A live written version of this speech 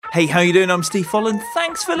Hey, how you doing? I'm Steve Folland.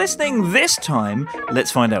 Thanks for listening. This time,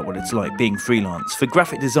 let's find out what it's like being freelance for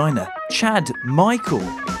graphic designer Chad Michael.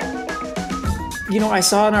 You know, I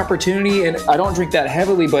saw an opportunity, and I don't drink that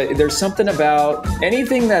heavily, but there's something about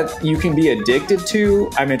anything that you can be addicted to,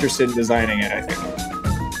 I'm interested in designing it, I think.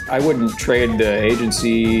 I wouldn't trade the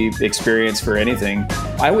agency experience for anything.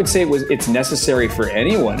 I would say it's necessary for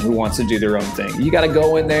anyone who wants to do their own thing. You got to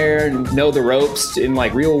go in there and know the ropes in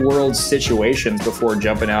like real world situations before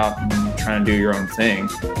jumping out and trying to do your own thing.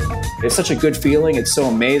 It's such a good feeling. It's so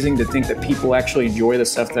amazing to think that people actually enjoy the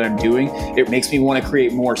stuff that I'm doing. It makes me want to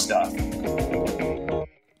create more stuff.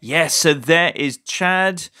 Yes, so there is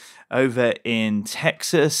Chad over in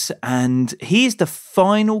Texas, and he is the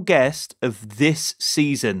final guest of this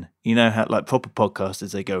season. You know how, like proper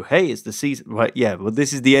podcasters, they go, hey, it's the season, right? Yeah, well,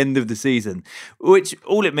 this is the end of the season, which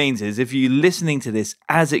all it means is if you're listening to this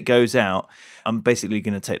as it goes out, I'm basically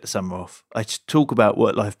going to take the summer off. I talk about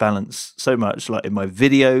work-life balance so much, like in my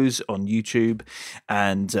videos on YouTube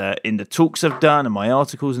and in the talks I've done and my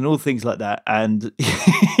articles and all things like that. And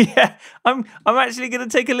yeah, I'm actually going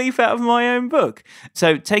to take a leaf out of my own book.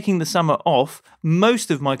 So taking the summer off,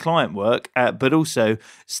 most of my client work, but also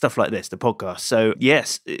stuff like this, the podcast. So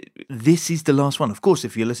yes, this is the last one. Of course,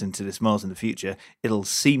 if you're listening to this miles in the future, it'll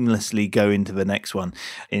seamlessly go into the next one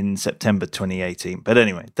in September 2018. But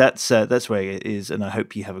anyway, that's where it is, and I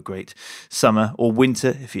hope you have a great summer or winter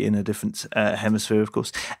if you're in a different hemisphere, of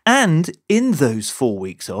course. And in those 4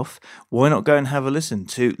 weeks off, why not go and have a listen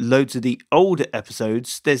to loads of the older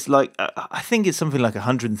episodes? There's like, I think it's something like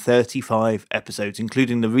 135 episodes,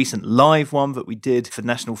 including the recent live one that we did for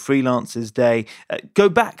National Freelancers Day. Go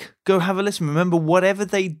back, go have a listen. Remember, whatever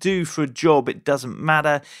they do for a job, it doesn't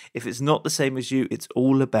matter if it's not the same as you. It's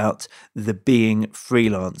all about the being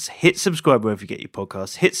freelance. Hit subscribe wherever you get your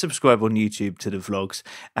podcasts. Hit subscribe on YouTube to the vlogs,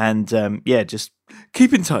 and just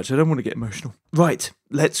keep in touch. I don't want to get emotional. Right,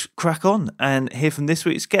 let's crack on and hear from this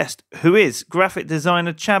week's guest, who is graphic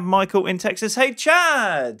designer Chad Michael in Texas. Hey,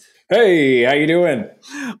 Chad! Hey, how you doing?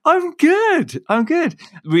 I'm good.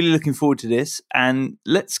 Really looking forward to this, and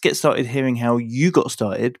let's get started hearing how you got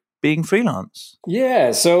started being freelance.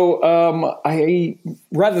 Yeah, so I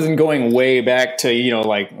rather than going way back to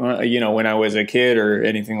when I was a kid or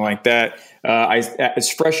anything like that, I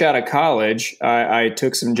was fresh out of college. I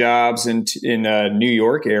took some jobs in New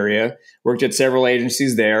York area, worked at several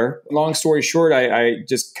agencies there. Long story short, I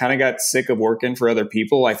just kind of got sick of working for other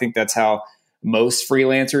people. I think that's how most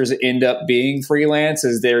freelancers end up being freelance,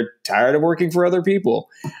 is they're tired of working for other people.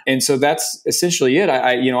 And so that's essentially it.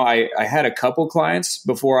 I had a couple clients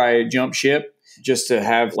before I jumped ship just to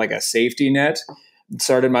have like a safety net.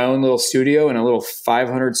 Started my own little studio in a little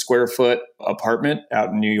 500 square foot apartment out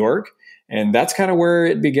in New York. And that's kind of where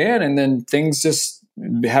it began. And then things just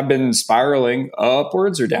have been spiraling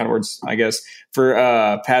upwards or downwards, I guess, for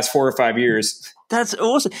past 4 or 5 years. That's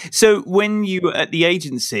awesome. So when you were at the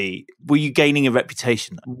agency, were you gaining a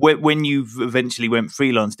reputation? When you eventually went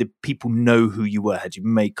freelance, did people know who you were? Had you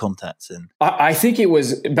made contacts? I think it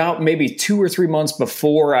was about maybe 2 or 3 months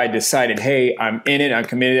before I decided, hey, I'm in it, I'm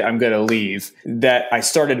committed, I'm going to leave, that I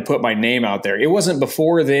started to put my name out there. It wasn't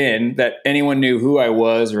before then that anyone knew who I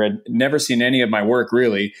was or had never seen any of my work,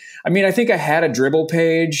 really. I mean, I think I had a Dribbble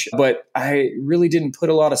page, but I really didn't put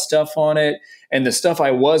a lot of stuff on it. And the stuff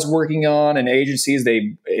I was working on in agencies,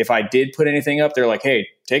 if I did put anything up, they're like, hey,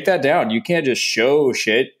 take that down. You can't just show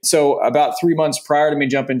shit. So about 3 months prior to me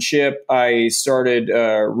jumping ship, I started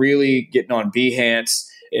really getting on Behance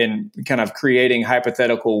and kind of creating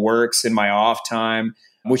hypothetical works in my off time,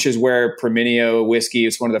 which is where Prominio Whiskey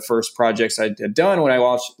is one of the first projects I had done when I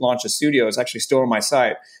launched a studio. It's actually still on my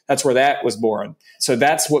site. That's where that was born. So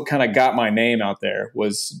that's what kind of got my name out there,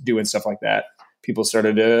 was doing stuff like that. People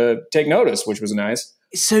started to take notice, which was nice.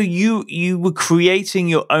 So you were creating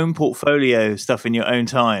your own portfolio stuff in your own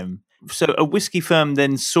time. So a whiskey firm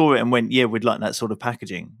then saw it and went, yeah, we'd like that sort of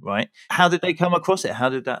packaging, right? How did they come across it? How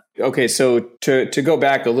did that? Okay, so to go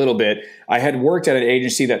back a little bit, I had worked at an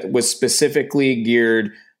agency that was specifically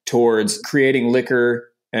geared towards creating liquor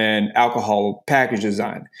and alcohol package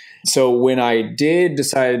design. So when I did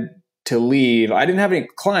decide to leave, I didn't have any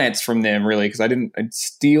clients from them really, because I didn't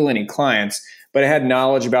steal any clients, but I had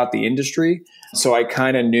knowledge about the industry. So I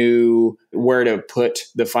kind of knew where to put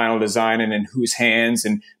the final design and in whose hands,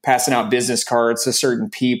 and passing out business cards to certain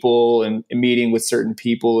people and meeting with certain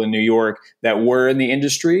people in New York that were in the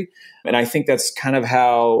industry. And I think that's kind of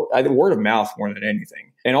how word of mouth more than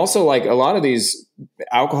anything. And also, like a lot of these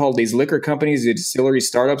these liquor companies, the distillery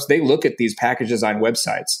startups, they look at these package design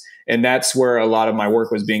websites. And that's where a lot of my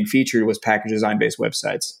work was being featured, was package design based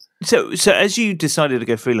websites. So as you decided to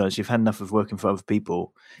go freelance, you've had enough of working for other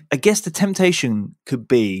people. I guess the temptation could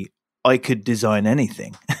be, I could design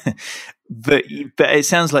anything. but it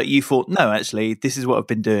sounds like you thought, no, actually, this is what I've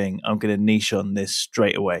been doing. I'm going to niche on this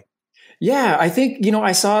straight away. Yeah, I think,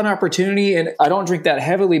 I saw an opportunity, and I don't drink that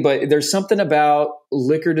heavily, but there's something about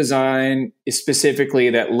liquor design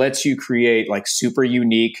specifically that lets you create like super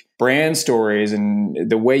unique brand stories, and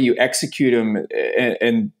the way you execute them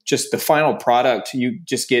and just the final product, you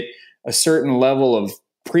just get a certain level of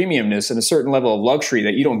premiumness and a certain level of luxury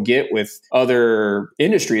that you don't get with other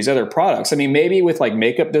industries, other products. I mean, maybe with like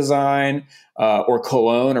makeup design or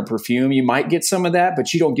cologne or perfume, you might get some of that,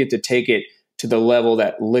 but you don't get to take it to the level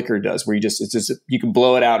that liquor does, where you can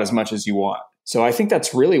blow it out as much as you want. So I think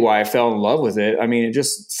that's really why I fell in love with it. I mean,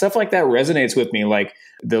 just stuff like that resonates with me. Like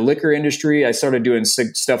the liquor industry, I started doing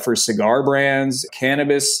stuff for cigar brands,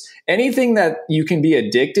 cannabis, anything that you can be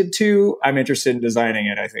addicted to, I'm interested in designing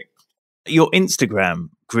it, I think. Your Instagram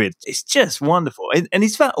grid, it's just wonderful. And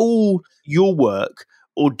is that all your work,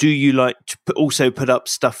 or do you like to also put up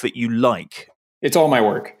stuff that you like? It's all my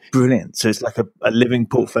work. Brilliant. So it's like a living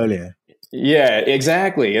portfolio. Yeah,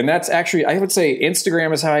 exactly. And that's actually, I would say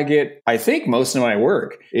Instagram is how I get, I think, most of my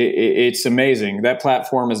work. It's amazing. That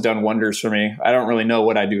platform has done wonders for me. I don't really know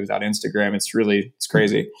what I do without Instagram. It's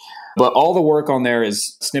crazy. But all the work on there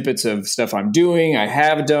is snippets of stuff I'm doing, I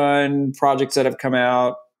have done, projects that have come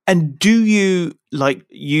out. And do you like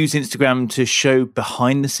use Instagram to show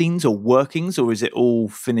behind the scenes or workings, or is it all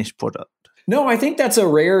finished product? No, I think that's a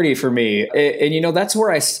rarity for me. And that's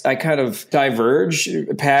where I kind of diverge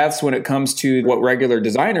paths when it comes to what regular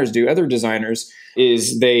designers do. Other designers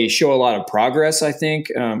is they show a lot of progress, I think.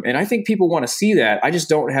 And I think people want to see that. I just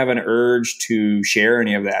don't have an urge to share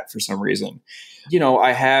any of that for some reason.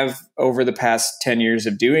 I have, over the past 10 years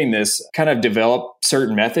of doing this, kind of developed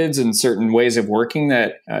certain methods and certain ways of working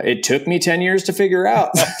that it took me 10 years to figure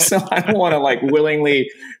out. So I don't want to like willingly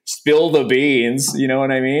spill the beans. You know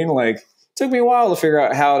what I mean? Like, it took me a while to figure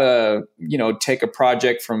out how to, take a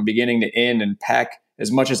project from beginning to end and pack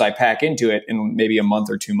as much as I pack into it in maybe a month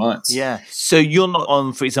or 2 months. Yeah. So you're not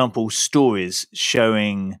on, for example, stories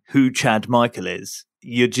showing who Chad Michael is.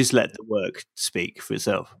 You just let the work speak for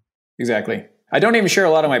itself. Exactly. I don't even share a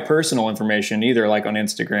lot of my personal information either, like on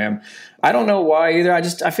Instagram. I don't know why either.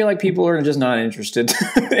 I feel like people are just not interested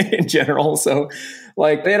in general. So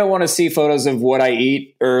like they don't want to see photos of what I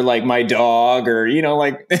eat or like my dog or,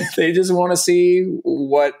 like they just want to see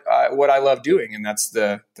what I love doing. And that's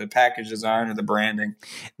the package design or the branding.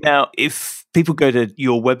 Now, if people go to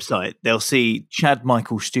your website, they'll see Chad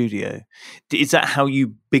Michael Studio. Is that how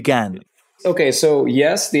you began? Okay, so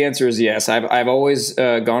yes, the answer is yes. I've always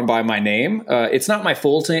gone by my name. It's not my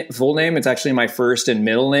full name. It's actually my first and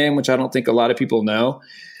middle name, which I don't think a lot of people know.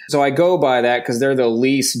 So I go by that because they're the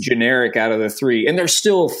least generic out of the three, and they're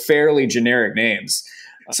still fairly generic names.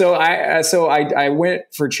 So I went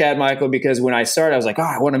for Chad Michael because when I started, I was like,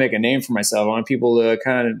 I want to make a name for myself. I want people to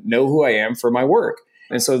kind of know who I am for my work,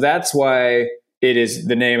 and so that's why it is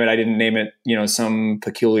the name. And I didn't name it, some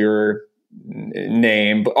peculiar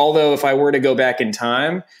name. But although if I were to go back in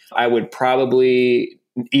time, I would probably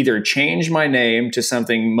either change my name to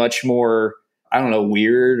something much more, I don't know,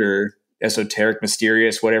 weird or esoteric,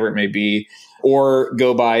 mysterious, whatever it may be, or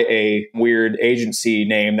go by a weird agency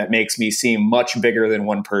name that makes me seem much bigger than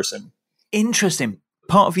one person. Interesting.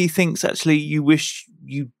 Part of you thinks actually you wish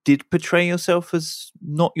you did portray yourself as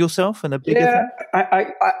not yourself and a bigger thing?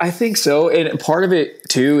 I think so. And part of it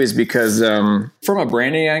too is because from a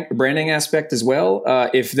branding aspect as well,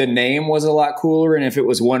 if the name was a lot cooler and if it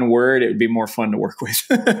was one word, it would be more fun to work with.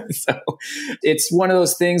 So it's one of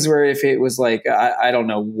those things where if it was like, I don't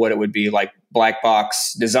know what it would be, like black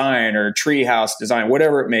box design or treehouse design,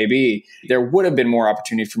 whatever it may be, there would have been more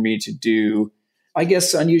opportunity for me to do, I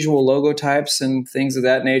guess, unusual logo types and things of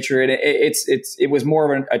that nature. And it was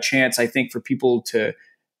more of a chance, I think, for people to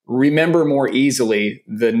remember more easily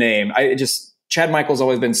the name. Chad Michael's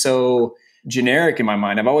always been so generic in my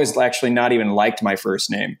mind. I've always actually not even liked my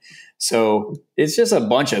first name. So it's just a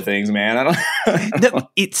bunch of things, man. I don't know.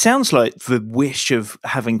 It sounds like the wish of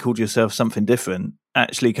having called yourself something different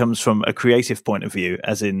actually comes from a creative point of view,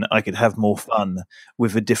 as in I could have more fun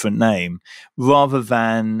with a different name, rather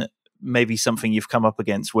than maybe something you've come up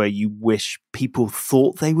against where you wish people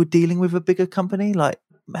thought they were dealing with a bigger company? Like,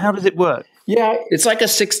 how does it work? Yeah, it's like a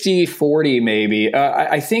 60-40 maybe.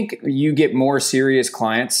 I think you get more serious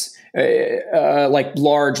clients, like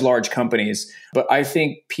large companies. But I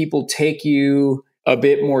think people take you a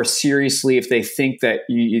bit more seriously if they think that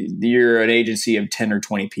you're an agency of 10 or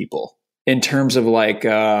 20 people. in terms of like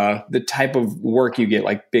the type of work you get,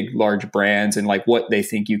 like big, large brands and like what they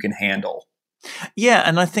think you can handle. Yeah.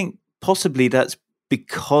 And I think possibly that's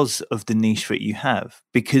because of the niche that you have,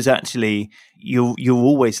 because actually you're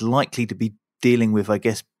always likely to be dealing with, I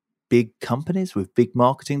guess, big companies with big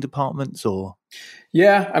marketing departments or...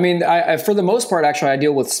 Yeah, I mean, I for the most part, actually, I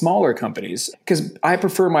deal with smaller companies because I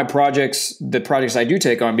prefer the projects I do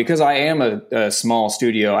take on, because I am a small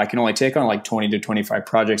studio. I can only take on like 20 to 25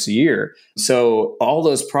 projects a year. So all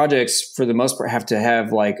those projects, for the most part, have to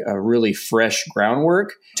have like a really fresh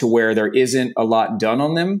groundwork to where there isn't a lot done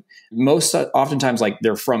on them. Oftentimes, like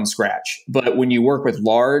they're from scratch. But when you work with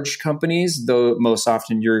large companies, though, most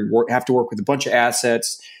often you have to work with a bunch of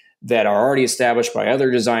assets that are already established by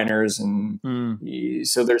other designers, and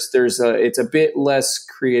so it's a bit less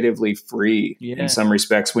creatively free in some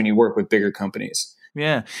respects when you work with bigger companies.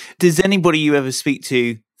 Yeah. Does anybody you ever speak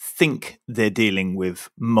to think they're dealing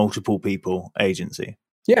with multiple people agency?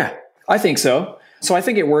 Yeah, I think so. So I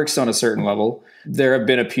think it works on a certain level. There have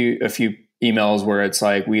been a few emails where it's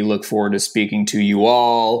like, we look forward to speaking to you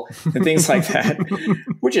all and things like that,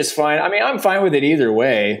 which is fine. I mean, I'm fine with it either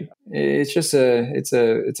way. It's just it's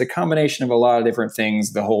a combination of a lot of different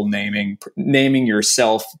things. The whole naming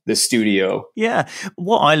yourself the studio. Yeah.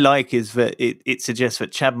 What I like is that it suggests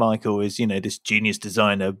that Chad Michael is, this genius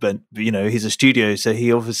designer, but, he's a studio. So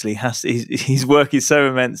he obviously his work is so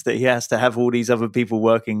immense that he has to have all these other people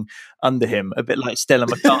working under him, a bit like Stella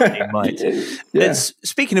McCartney might. Yeah.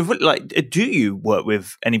 Speaking of, like, do you work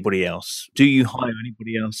with anybody else? Do you hire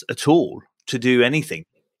anybody else at all to do anything?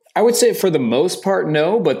 I would say for the most part,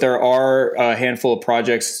 no, but there are a handful of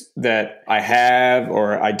projects that I have,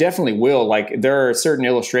 or I definitely will. Like, there are certain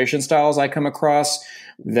illustration styles I come across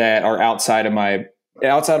that are outside of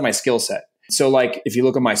my skill set. So like, if you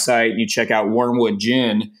look at my site and you check out Wormwood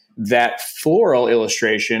Gin, that floral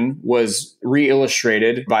illustration was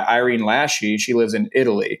re-illustrated by Irene Lashy. She lives in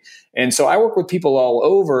Italy. And so I work with people all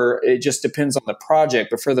over. It just depends on the project.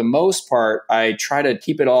 But for the most part, I try to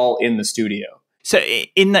keep it all in the studio. So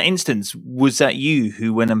in that instance, was that you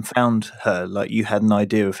who went and found her? Like, you had an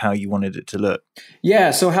idea of how you wanted it to look? Yeah.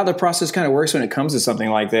 So how the process kind of works when it comes to something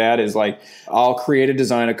like that is like, I'll create a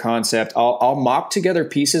design, a concept. I'll mock together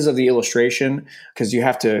pieces of the illustration, because you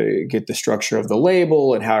have to get the structure of the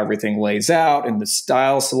label and how everything lays out and the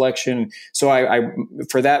style selection. So I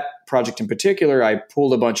for that project in particular, I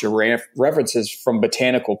pulled a bunch of references from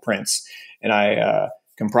botanical prints, and I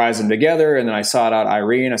comprise them together. And then I sought out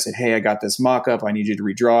Irene. I said, hey, I got this mock-up. I need you to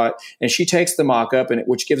redraw it. And she takes the mock-up,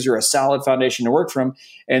 which gives her a solid foundation to work from.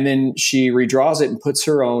 And then she redraws it and puts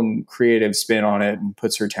her own creative spin on it and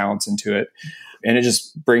puts her talents into it. And it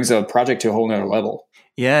just brings a project to a whole nother level.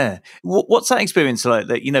 Yeah. What's that experience like,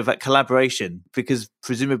 that collaboration? Because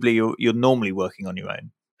presumably you're normally working on your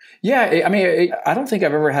own. Yeah, I mean, I don't think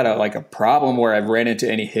I've ever had a problem where I've ran into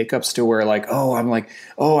any hiccups to where I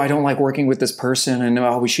don't like working with this person, and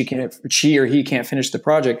she or he can't finish the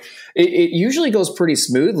project. It usually goes pretty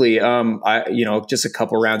smoothly. Just a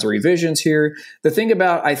couple rounds of revisions here. The thing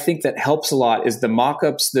I think that helps a lot is the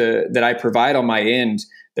mock-ups that I provide on my end,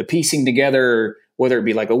 the piecing together, whether it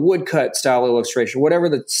be like a woodcut style illustration, whatever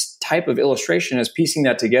the type of illustration is, piecing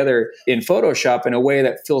that together in Photoshop in a way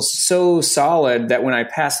that feels so solid that when I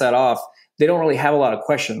pass that off, they don't really have a lot of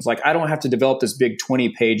questions. Like, I don't have to develop this big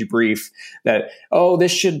 20-page brief that,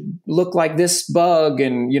 this should look like this bug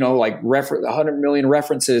and, 100 million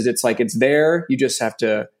references. It's like, it's there. You just have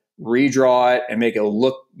to redraw it and make it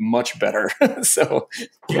look much better. So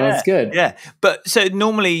that's good. Yeah. But so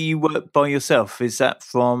normally you work by yourself. Is that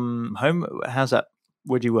from home? How's that?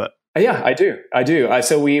 Where do you work? Yeah, I do.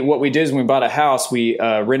 So what we did is when we bought a house, we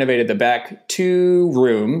renovated the back 2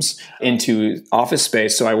 rooms into office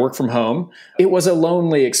space. So I work from home. It was a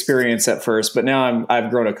lonely experience at first, but now I've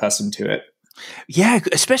grown accustomed to it. Yeah,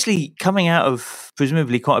 especially coming out of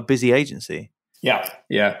presumably quite a busy agency.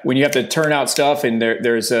 Yeah. When you have to turn out stuff and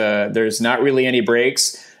there's not really any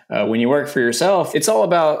breaks. When you work for yourself, it's all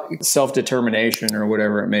about self-determination or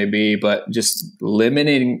whatever it may be, but just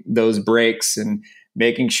limiting those breaks and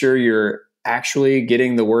making sure you're actually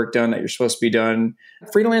getting the work done that you're supposed to be done.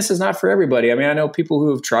 Freelance is not for everybody. I mean, I know people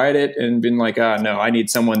who have tried it and been like, no, I need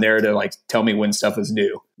someone there to tell me when stuff is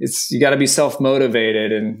due. You got to be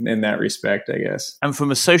self-motivated in that respect, I guess. And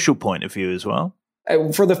from a social point of view as well?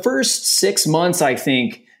 For the first 6 months, I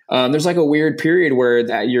think there's like a weird period where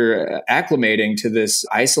that you're acclimating to this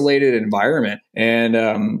isolated environment. And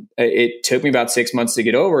it took me about 6 months to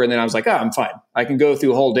get over. And then I was like, oh, I'm fine. I can go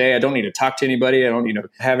through a whole day. I don't need to talk to anybody. I don't need to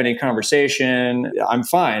have any conversation. I'm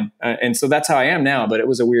fine. And so that's how I am now. But it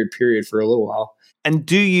was a weird period for a little while. And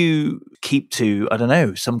do you keep to, I don't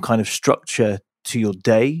know, some kind of structure to your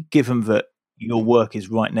day, given that your work is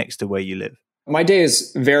right next to where you live? My day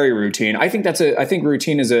is very routine. I think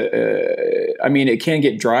routine is it can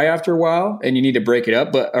get dry after a while and you need to break it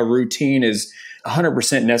up, but a routine is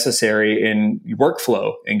 100% necessary in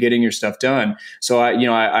workflow and getting your stuff done. So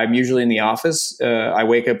I'm usually in the office. I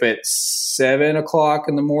wake up at 7 o'clock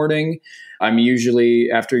in the morning. I'm usually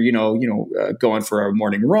after, going for a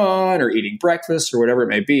morning run or eating breakfast or whatever it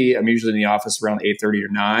may be. I'm usually in the office around 8:30 or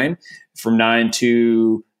 9. From 9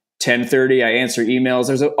 to 10:30, I answer emails.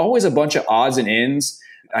 There's always a bunch of odds and ends.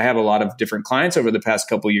 I have a lot of different clients over the past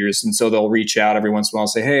couple of years. And so they'll reach out every once in a while and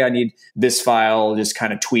say, hey, I need this file just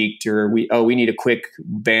kind of tweaked, or we need a quick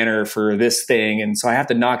banner for this thing. And so I have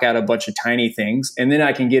to knock out a bunch of tiny things. And then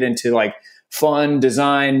I can get into like fun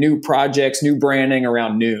design, new projects, new branding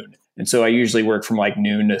around noon. And so I usually work from like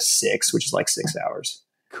noon to 6, which is like 6 hours.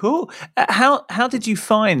 Cool. How did you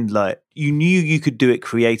find, like, you knew you could do it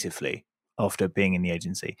creatively after being in the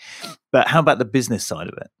agency, but how about the business side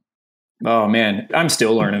of it? Oh man, I'm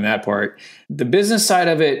still learning that part. The business side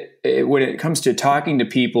of it, when it comes to talking to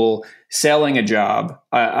people, selling a job,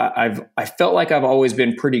 I felt like I've always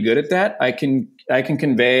been pretty good at that. I can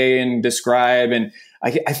convey and describe, and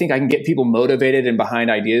I think I can get people motivated and behind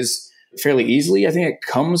ideas fairly easily. I think it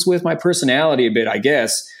comes with my personality a bit, I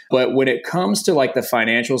guess. But when it comes to like the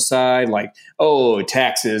financial side, like,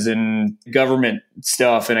 taxes and government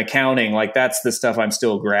stuff and accounting, like that's the stuff I'm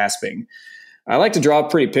still grasping. I like to draw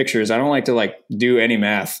pretty pictures. I don't like to like do any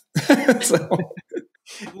math.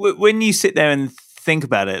 When you sit there and think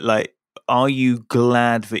about it, like, are you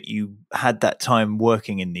glad that you had that time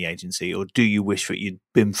working in the agency, or do you wish that you'd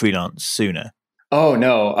been freelance sooner? Oh,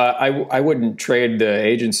 no, I wouldn't trade the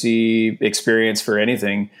agency experience for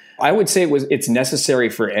anything. I would say it's necessary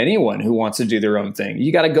for anyone who wants to do their own thing.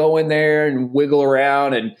 You got to go in there and wiggle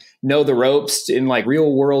around and know the ropes in like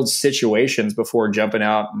real world situations before jumping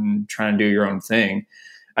out and trying to do your own thing.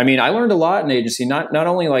 I mean, I learned a lot in agency, not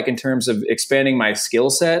only like in terms of expanding my skill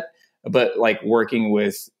set, but like working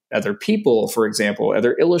with other people, for example,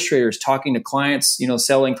 other illustrators, talking to clients,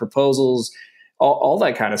 selling proposals, all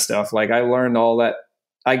that kind of stuff. Like I learned all that.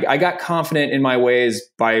 I got confident in my ways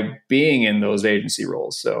by being in those agency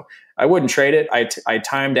roles. So I wouldn't trade it. I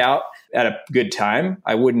timed out at a good time.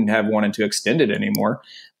 I wouldn't have wanted to extend it anymore,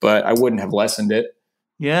 but I wouldn't have lessened it.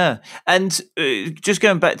 Yeah. And just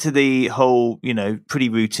going back to the whole, pretty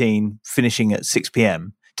routine finishing at 6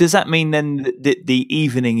 p.m., does that mean then that the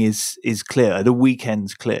evening is clear, the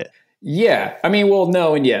weekend's clear? Yeah. I mean, well,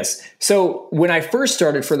 no and yes. So when I first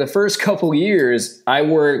started, for the first couple years, I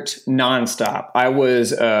worked nonstop. I was,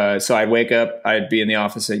 so I'd wake up, I'd be in the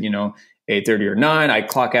office at, 8:30 or 9. I'd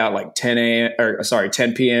clock out like 10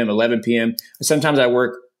 p.m., 11 p.m. Sometimes I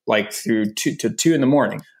work like through 2 in the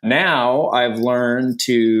morning. Now I've learned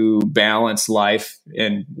to balance life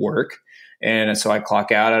and work. And so I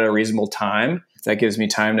clock out at a reasonable time. That gives me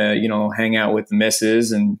time to, hang out with the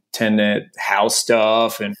missus and tend to house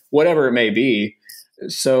stuff and whatever it may be.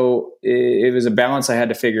 So it was a balance I had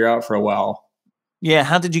to figure out for a while. Yeah.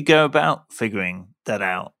 How did you go about figuring that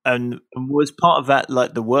out? And was part of that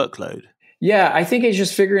like the workload? Yeah, I think it's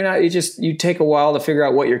just figuring out, you take a while to figure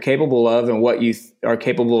out what you're capable of and what you are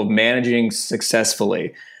capable of managing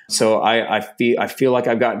successfully. So I feel like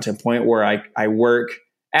I've gotten to a point where I work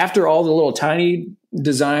after all the little tiny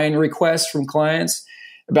design requests from clients,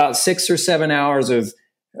 about 6 or 7 hours of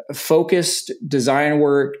focused design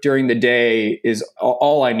work during the day is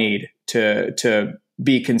all I need to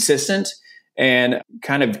be consistent and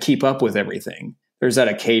kind of keep up with everything. There's that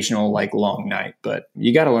occasional like long night, but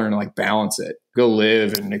you got to learn to like balance it, go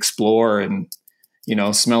live and explore and,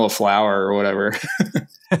 smell a flower or whatever.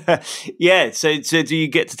 Yeah. So do you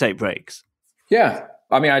get to take breaks? Yeah.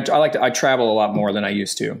 I mean, I travel a lot more than I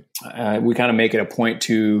used to. We kind of make it a point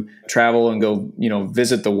to travel and go,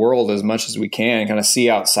 visit the world as much as we can, kind of see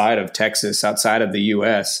outside of Texas, outside of the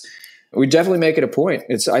US. We definitely make it a point.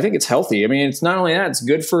 I think it's healthy. I mean, it's not only that, it's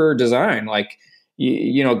good for design. Like,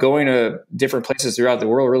 going to different places throughout the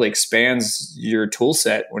world really expands your tool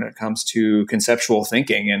set when it comes to conceptual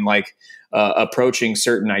thinking and like approaching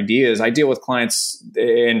certain ideas. I deal with clients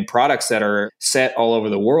in products that are set all over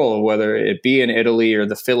the world, whether it be in Italy or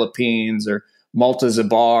the Philippines or Malta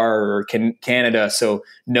Zabar or Canada. So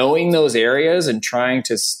knowing those areas and trying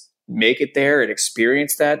to make it there and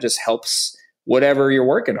experience that just helps whatever you're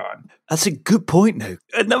working on. That's a good point, though.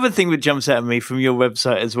 Another thing that jumps out at me from your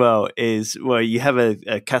website as well is, well, you have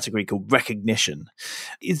a category called recognition.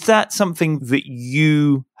 Is that something that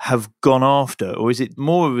you have gone after, or is it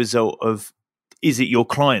more a result of, is it your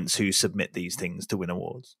clients who submit these things to win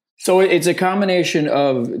awards? So it's a combination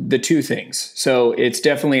of the two things. So it's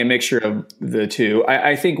definitely a mixture of the two.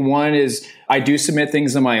 I think one is I do submit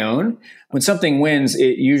things on my own. When something wins,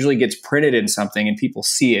 it usually gets printed in something and people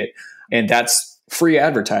see it. And that's free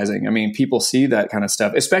advertising. I mean, people see that kind of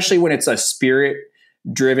stuff, especially when it's a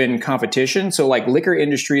spirit-driven competition. So like liquor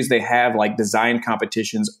industries, they have like design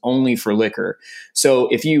competitions only for liquor. So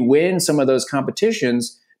if you win some of those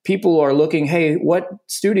competitions, people are looking, hey, what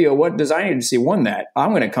studio, what design agency won that? I'm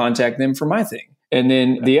going to contact them for my thing. And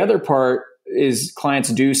then the other part is clients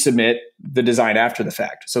do submit the design after the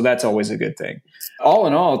fact. So that's always a good thing. All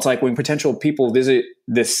in all, it's like when potential people visit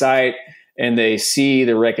this site and they see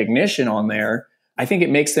the recognition on there, I think it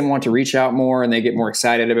makes them want to reach out more and they get more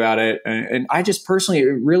excited about it. And I just personally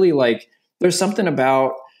really like, there's something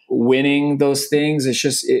about winning those things.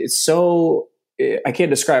 It's so, I can't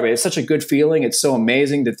describe it. It's such a good feeling. It's so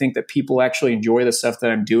amazing to think that people actually enjoy the stuff that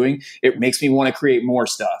I'm doing. It makes me want to create more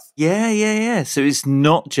stuff. Yeah. So it's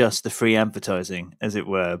not just the free advertising, as it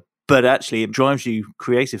were, but actually it drives you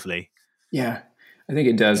creatively. Yeah, I think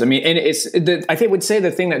it does. I mean, and I think I would say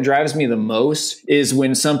the thing that drives me the most is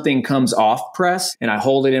when something comes off press and I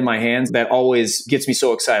hold it in my hands. That always gets me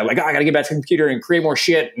so excited. Like, I got to get back to the computer and create more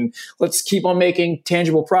shit and let's keep on making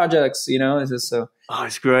tangible projects. You know, it's just so. Oh,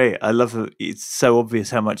 it's great. I love it. It's so obvious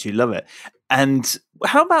how much you love it. And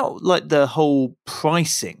how about like the whole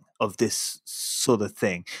pricing of this sort of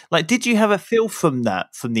thing? Like, did you have a feel from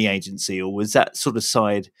the agency, or was that sort of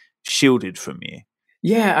side shielded from you?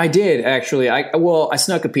 Yeah, I did actually. I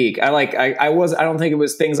snuck a peek. I don't think it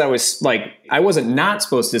was things I was like, I wasn't not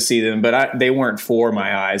supposed to see them, but they weren't for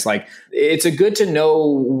my eyes. Like, it's a good to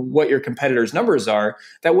know what your competitors' numbers are.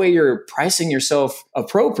 That way you're pricing yourself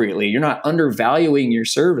appropriately. You're not undervaluing your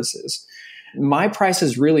services. My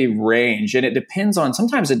prices really range, and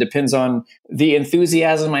sometimes it depends on the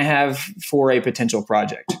enthusiasm I have for a potential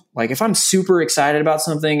project. Like if I'm super excited about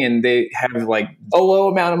something and they have like a low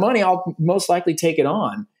amount of money, I'll most likely take it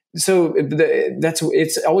on. So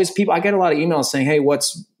it's always people. I get a lot of emails saying, hey,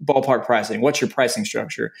 what's ballpark pricing? What's your pricing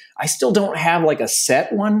structure? I still don't have like a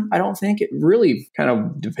set one. I don't think. It really kind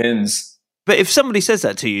of depends. But if somebody says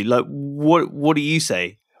that to you, like what do you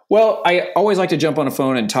say? Well, I always like to jump on a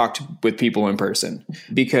phone and talk with people in person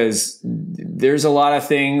because there's a lot of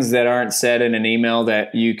things that aren't said in an email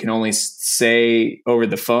that you can only say over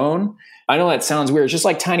the phone. I know that sounds weird. It's just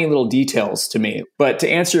like tiny little details to me. But to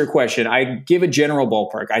answer your question, I give a general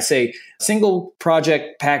ballpark. I say single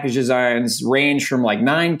project package designs range from like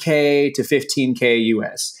 $9K to $15K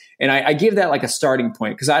US. And I give that like a starting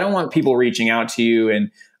point because I don't want people reaching out to you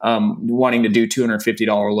and wanting to do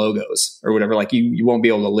 $250 logos or whatever. Like you won't be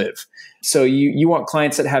able to live. So you want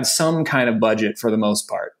clients that have some kind of budget for the most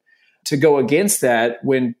part. To go against that,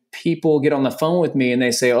 when people get on the phone with me and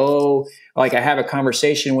they say, oh, like I have a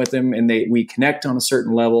conversation with them and we connect on a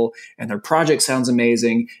certain level and their project sounds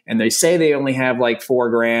amazing and they say they only have like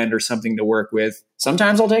 $4,000 or something to work with,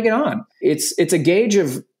 sometimes I'll take it on. It's a gauge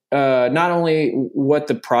of not only what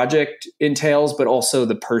the project entails, but also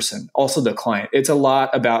the person, also the client. It's a lot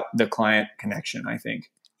about the client connection, I think.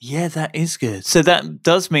 Yeah, that is good. So that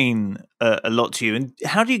does mean a lot to you. And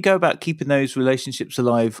how do you go about keeping those relationships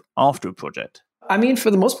alive after a project? I mean,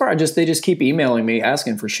 for the most part, they just keep emailing me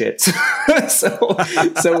asking for shit. so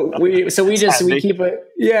we keep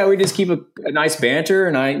a nice banter.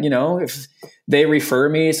 And if they refer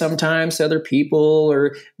me sometimes to other people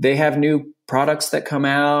or they have new products that come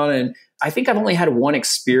out. And I think I've only had one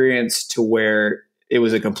experience to where it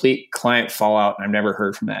was a complete client fallout and I've never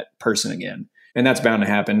heard from that person again. And that's bound to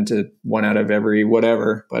happen to one out of every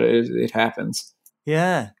whatever, but it happens.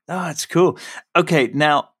 Yeah. Oh, it's cool. Okay.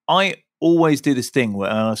 Now, I always do this thing where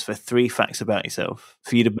I ask for 3 facts about yourself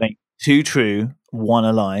for you to make 2 true, 1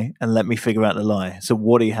 a lie, and let me figure out the lie. So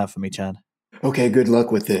what do you have for me, Chad? Okay, good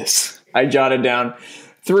luck with this. I jotted down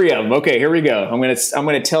 3 of them. Okay, here we go. I'm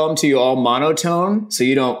gonna tell them to you all monotone so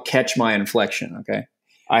you don't catch my inflection, okay?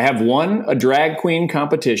 I have 1, a drag queen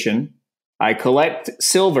competition. I collect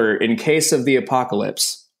silver in case of the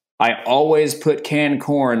apocalypse. I always put canned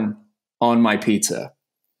corn on my pizza.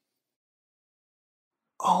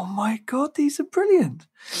 Oh my God, these are brilliant.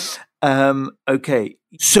 Okay,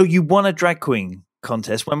 so you won a drag queen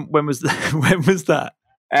contest. When was that? When was that?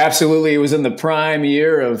 Absolutely. It was in the prime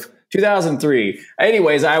year of 2003.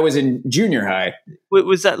 Anyways, I was in junior high.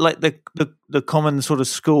 Was that like the common sort of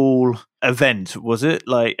school event? Was it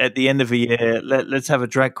like at the end of a year, let's have a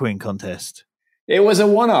drag queen contest? It was a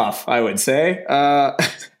one-off, I would say. I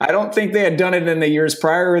don't think they had done it in the years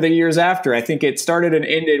prior or the years after. I think it started and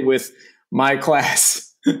ended with my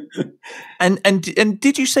class. And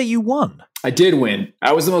did you say you won? I did win.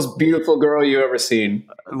 I was the most beautiful girl you ever seen.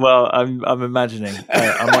 Well, I'm imagining.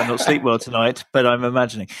 I might not sleep well tonight, but I'm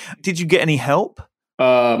imagining. Did you get any help?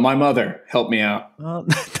 My mother helped me out. Oh,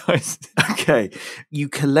 nice. Okay. You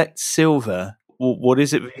collect silver. Well, what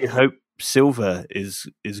is it that you hope silver is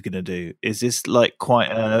going to do? Is this like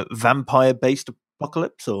quite a vampire-based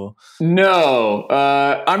apocalypse, or? No,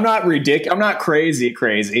 I'm not ridiculous. I'm not crazy.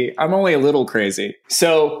 I'm only a little crazy.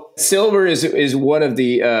 So silver is one of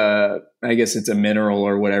the, I guess it's a mineral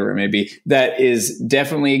or whatever it may be, that is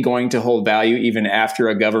definitely going to hold value even after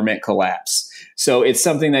a government collapse. So it's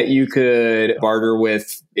something that you could barter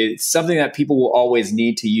with. It's something that people will always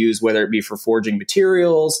need to use, whether it be for forging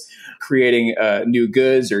materials, creating new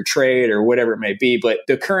goods or trade or whatever it may be. But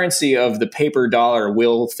the currency of the paper dollar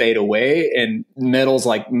will fade away, and metals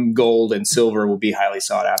like gold and silver will be highly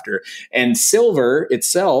sought after. And silver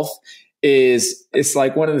itself it's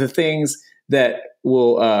like one of the things that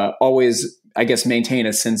will always, I guess, maintain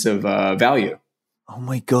a sense of value. Oh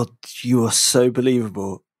my God, you are so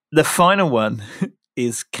believable. The final one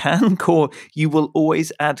is canned corn. You will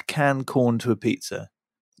always add canned corn to a pizza.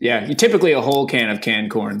 Yeah, typically a whole can of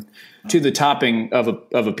canned corn to the topping of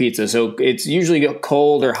a pizza. So it's usually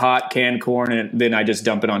cold or hot canned corn, and then I just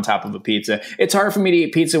dump it on top of a pizza. It's hard for me to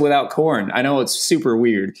eat pizza without corn. I know it's super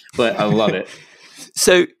weird, but I love it.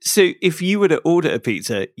 So if you were to order a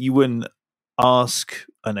pizza, you wouldn't ask,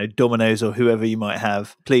 I know, Domino's or whoever you might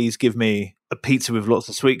have, please give me a pizza with lots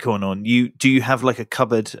of sweet corn on. Do you have like a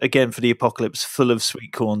cupboard, again, for the apocalypse, full of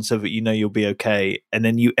sweet corn so that you know you'll be okay, and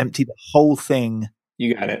then you empty the whole thing?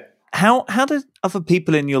 You got it. How do other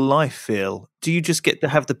people in your life feel? Do you just get to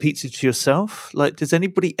have the pizza to yourself? Like, does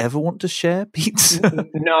anybody ever want to share pizza?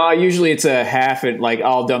 No, usually it's a half, and like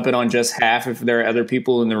I'll dump it on just half if there are other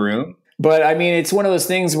people in the room. But I mean, it's one of those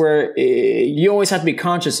things where you always have to be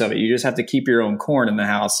conscious of it. You just have to keep your own corn in the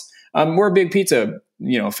house. We're a big pizza,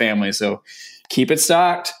 family, so keep it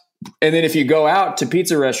stocked. And then if you go out to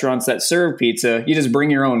pizza restaurants that serve pizza, you just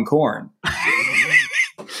bring your own corn.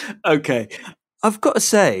 Okay. I've got to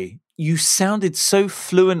say, you sounded so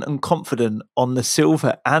fluent and confident on the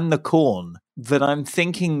silver and the corn that I'm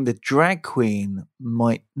thinking the drag queen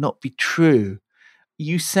might not be true.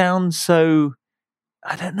 You sound so,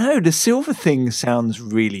 I don't know, the silver thing sounds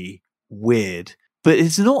really weird, but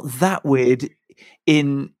it's not that weird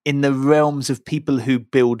in the realms of people who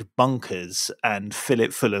build bunkers and fill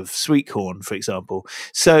it full of sweet corn, for example.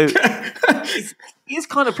 So it's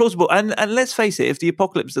kind of plausible. And let's face it, if the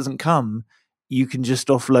apocalypse doesn't come, you can just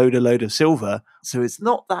offload a load of silver. So it's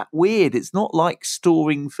not that weird. It's not like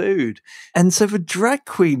storing food. And so the drag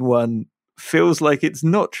queen one feels like it's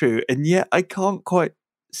not true. And yet I can't quite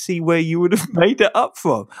see where you would have made it up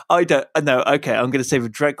from. I don't know. Okay, I'm going to say the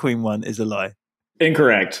drag queen one is a lie.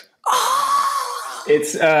 Incorrect.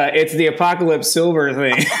 It's the apocalypse silver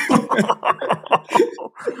thing.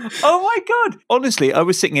 Oh my God. Honestly, I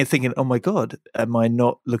was sitting here thinking, oh my God, am I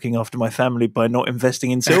not looking after my family by not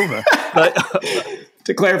investing in silver?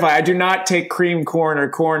 To clarify, I do not take cream corn or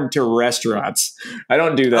corn to restaurants. I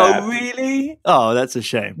don't do that. Oh, really? Oh, that's a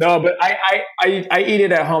shame. No, but I eat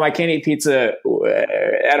it at home. I can't eat pizza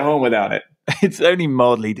at home without it. It's only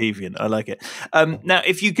mildly deviant. I like it. Now,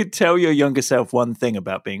 if you could tell your younger self one thing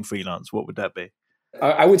about being freelance, what would that be?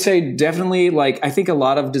 I would say definitely, I think a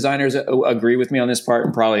lot of designers agree with me on this part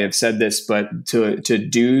and probably have said this, but to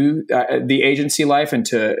do the agency life and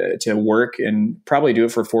to work and probably do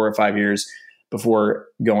it for 4 or 5 years before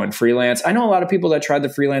going freelance. I know a lot of people that tried the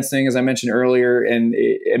freelance thing, as I mentioned earlier, and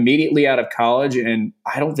immediately out of college, and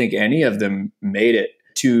I don't think any of them made it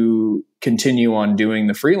to continue on doing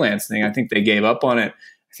the freelance thing. I think they gave up on it.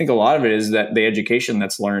 I think a lot of it is that the education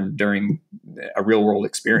that's learned during a real world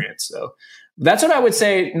experience. So that's what I would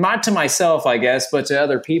say, not to myself, I guess, but to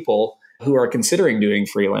other people who are considering doing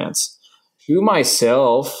freelance. To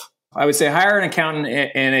myself, I would say hire an accountant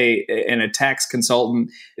and a tax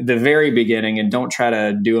consultant at the very beginning, and don't try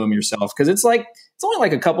to do them yourself, because it's only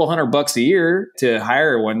like a couple $100 a year to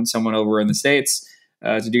hire someone over in the States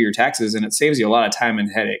to do your taxes, and it saves you a lot of time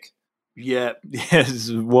and headache. Yeah,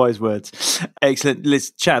 yes, wise words. Excellent.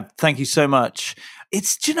 Liz, Chad, thank you so much.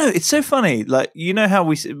 It's so funny. Like, how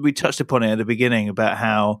we touched upon it at the beginning about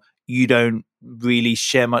how you don't really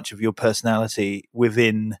share much of your personality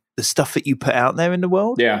within the the stuff that you put out there in the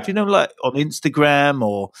world. Yeah. Do you know, like on Instagram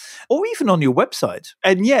or even on your website?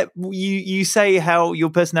 And yet you say how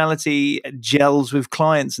your personality gels with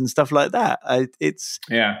clients and stuff like that. It's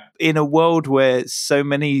in a world where so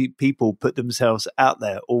many people put themselves out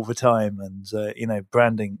there all the time, and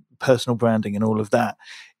branding, personal branding, and all of that.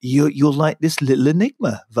 You're like this little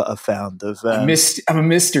enigma that I've found. I'm a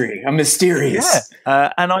mystery. I'm mysterious.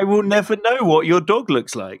 Yeah, and I will never know what your dog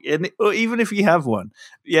looks like, or even if you have one.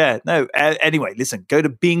 Yeah, no. Anyway, listen. Go to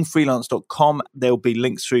beingfreelance.com. There'll be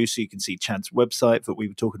links through so you can see Chad's website that we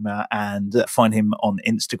were talking about, and find him on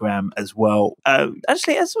Instagram as well.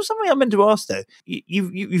 Actually, that's something I meant to ask though.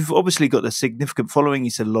 You've obviously got a significant following. You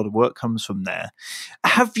said a lot of work comes from there.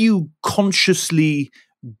 Have you consciously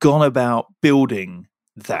gone about building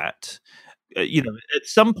that? At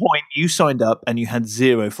some point you signed up and you had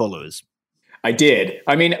 0 followers. I did.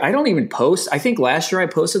 I mean, I don't even post. I think last year I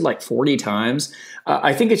posted like 40 times.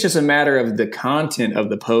 I think it's just a matter of the content of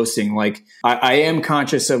the posting. Like I am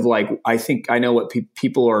conscious of like, I think I know what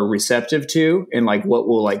people are receptive to, and like what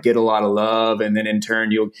will like get a lot of love. And then in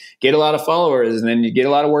turn, you'll get a lot of followers, and then you get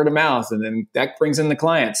a lot of word of mouth, and then that brings in the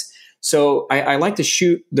clients. So I like to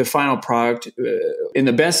shoot the final product in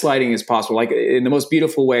the best lighting as possible, like in the most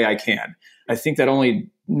beautiful way I can. I think that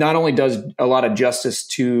not only does a lot of justice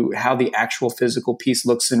to how the actual physical piece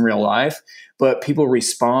looks in real life, but people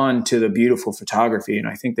respond to the beautiful photography. And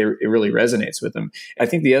I think it really resonates with them. I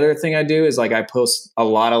think the other thing I do is like I post a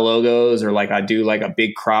lot of logos, or like I do like a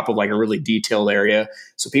big crop of like a really detailed area.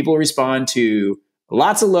 So people respond to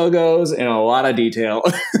lots of logos and a lot of detail.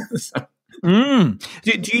 Do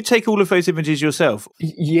you take all of those images yourself?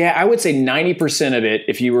 Yeah, I would say 90% of it,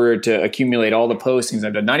 if you were to accumulate all the postings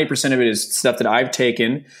I've done, 90% of it is stuff that I've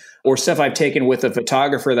taken, or stuff I've taken with a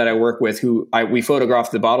photographer that I work with we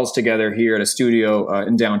photographed the bottles together here at a studio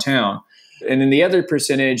in downtown. And then the other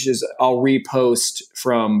percentage is I'll repost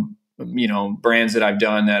from, brands that I've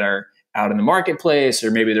done that are out in the marketplace, or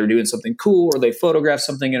maybe they're doing something cool, or they photograph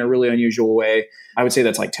something in a really unusual way. I would say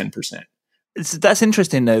that's like 10%. That's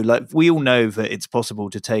interesting though. Like we all know that it's possible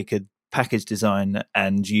to take a package design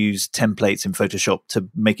and use templates in Photoshop to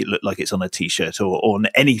make it look like it's on a t-shirt or on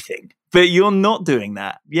anything, but you're not doing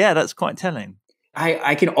that. Yeah, that's quite telling.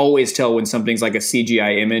 I can always tell when something's like a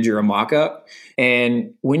CGI image or a mock-up.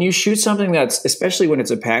 And when you shoot something that's, especially when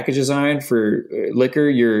it's a package design for liquor,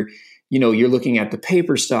 you're looking at the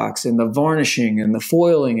paper stocks and the varnishing and the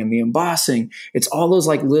foiling and the embossing. It's all those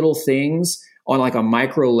like little things on like a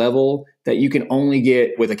micro level that you can only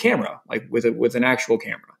get with a camera, like with an actual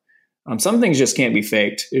camera. Some things just can't be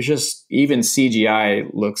faked. It's just, even CGI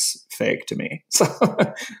looks fake to me. So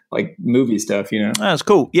like movie stuff, That's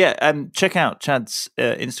cool. Yeah. Check out Chad's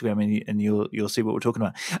Instagram and you'll see what we're talking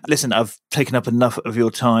about. Listen, I've taken up enough of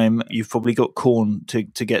your time. You've probably got corn to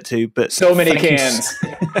get to, but so many cans.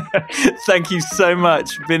 Thank you so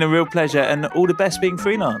much. Been a real pleasure, and all the best being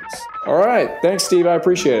freelance. All right. Thanks, Steve. I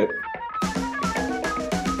appreciate it.